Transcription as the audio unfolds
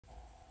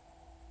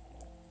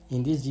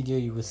In this video,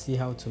 you will see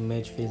how to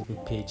merge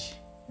Facebook page.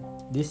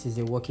 This is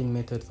a working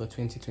method for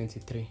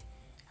 2023.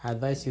 I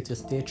advise you to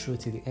stay through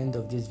to the end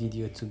of this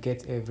video to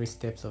get every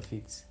steps of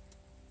it.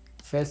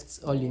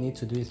 First, all you need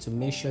to do is to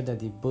make sure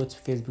that the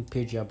both Facebook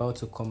page you're about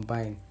to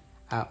combine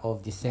are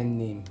of the same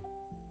name.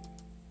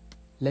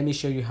 Let me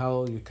show you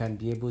how you can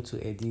be able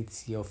to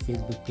edit your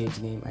Facebook page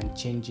name and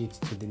change it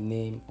to the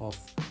name of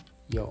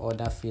your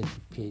other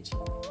Facebook page.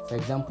 For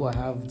example, I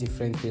have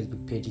different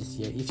Facebook pages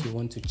here. If you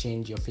want to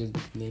change your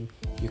Facebook name,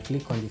 you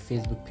click on the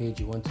Facebook page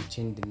you want to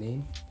change the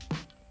name.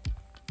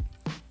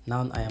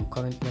 Now I am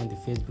currently on the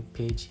Facebook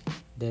page.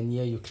 Then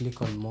here you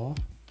click on more,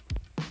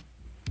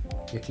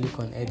 you click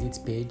on edit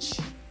page,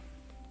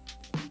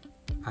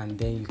 and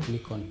then you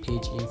click on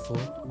page info.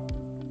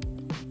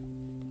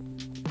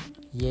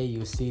 Here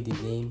you see the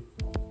name,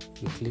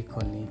 you click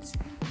on it,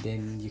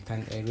 then you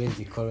can erase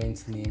the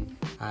current name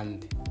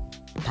and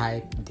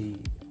type the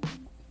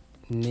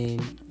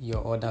name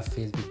your other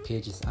Facebook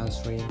page is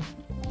answering.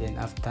 Then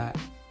after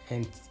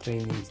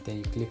entering it, then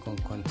you click on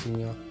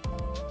continue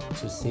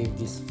to save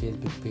this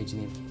Facebook page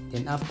name.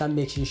 Then after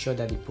making sure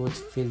that the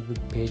both Facebook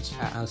page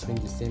are answering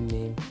the same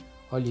name,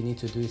 all you need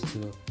to do is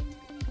to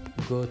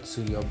go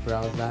to your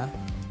browser,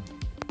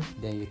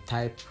 then you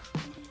type,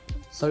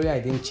 sorry I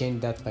didn't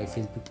change that by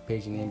Facebook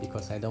page name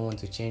because I don't want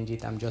to change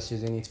it. I'm just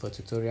using it for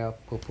tutorial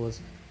purpose.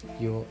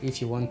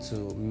 If you want to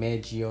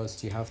merge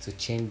yours, you have to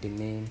change the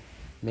name,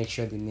 make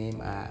sure the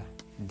name are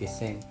the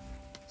same.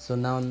 So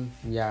now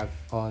we are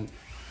on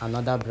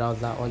another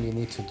browser. All you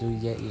need to do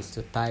here is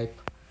to type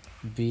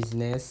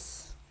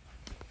business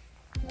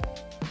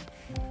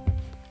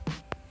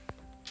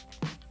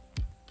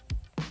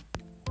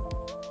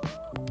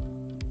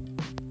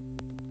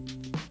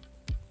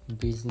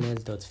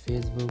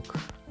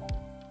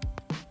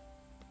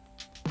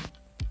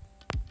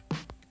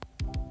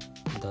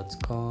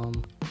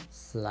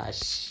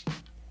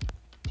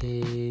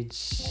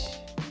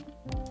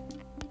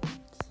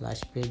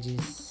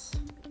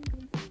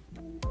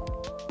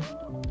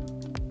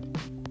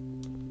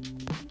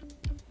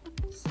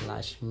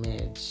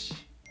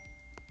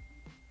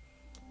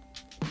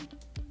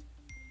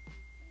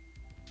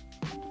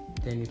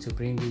Then it will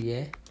bring you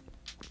here.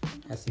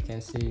 As you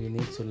can see, you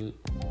need to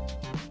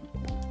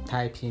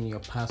type in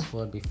your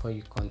password before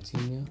you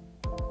continue.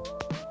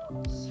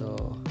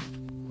 So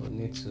we'll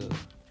need to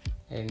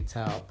enter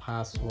our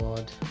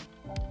password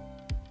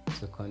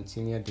to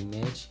continue the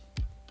merge.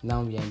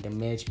 Now we are in the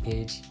merge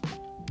page.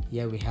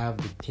 Here we have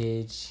the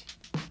page.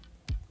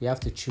 We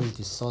have to choose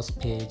the source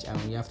page and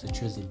we have to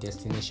choose the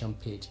destination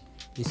page.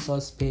 The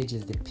source page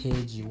is the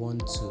page you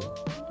want to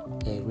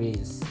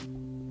erase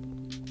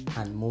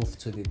and move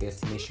to the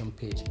destination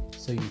page.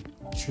 So you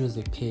choose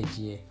a page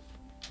here.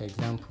 For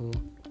example,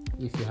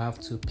 if you have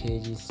two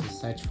pages, you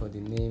search for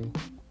the name.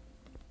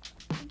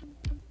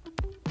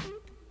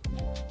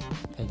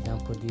 For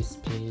example, this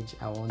page,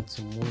 I want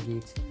to move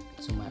it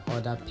to my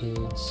other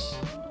page.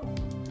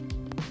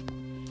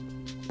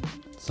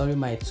 Sorry,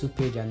 my two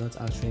pages are not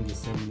answering the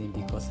same name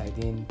because I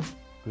didn't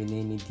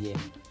rename it here.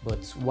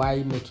 But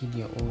while making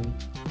your own,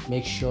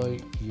 make sure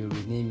you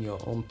rename your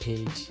own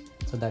page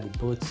so that the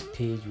both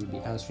page will be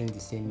answering the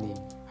same name.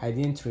 I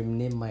didn't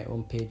rename my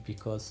own page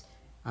because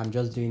I'm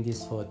just doing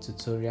this for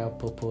tutorial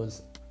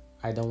purpose.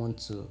 I don't want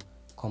to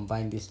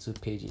combine these two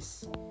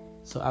pages.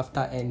 So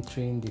after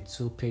entering the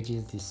two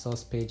pages, the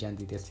source page and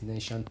the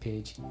destination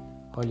page,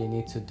 all you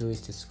need to do is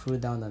to scroll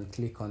down and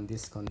click on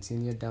this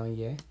continue down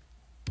here.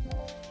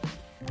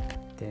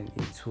 Then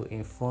it will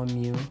inform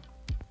you,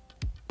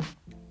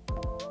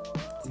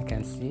 as you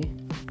can see,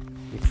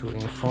 it will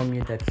inform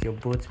you that your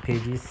both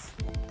pages,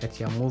 that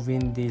you're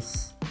moving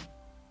this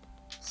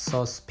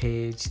source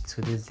page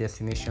to this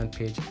destination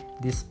page.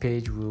 This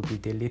page will be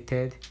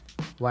deleted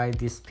while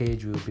this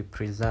page will be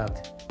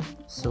preserved.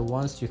 So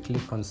once you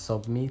click on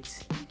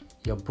submit,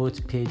 your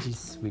both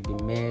pages will be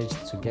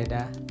merged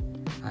together,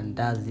 and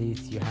that's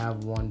it, you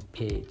have one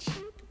page.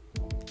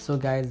 So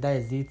guys, that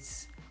is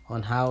it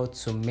on how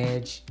to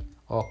merge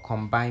or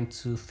combine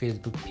two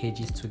Facebook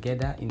pages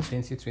together in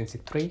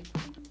 2023.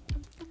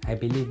 I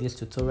believe this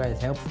tutorial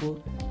is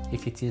helpful.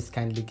 If it is,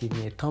 kindly give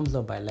me a thumbs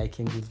up by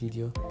liking this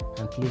video,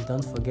 and please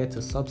don't forget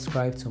to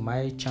subscribe to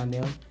my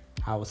channel.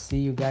 I will see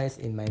you guys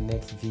in my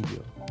next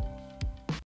video.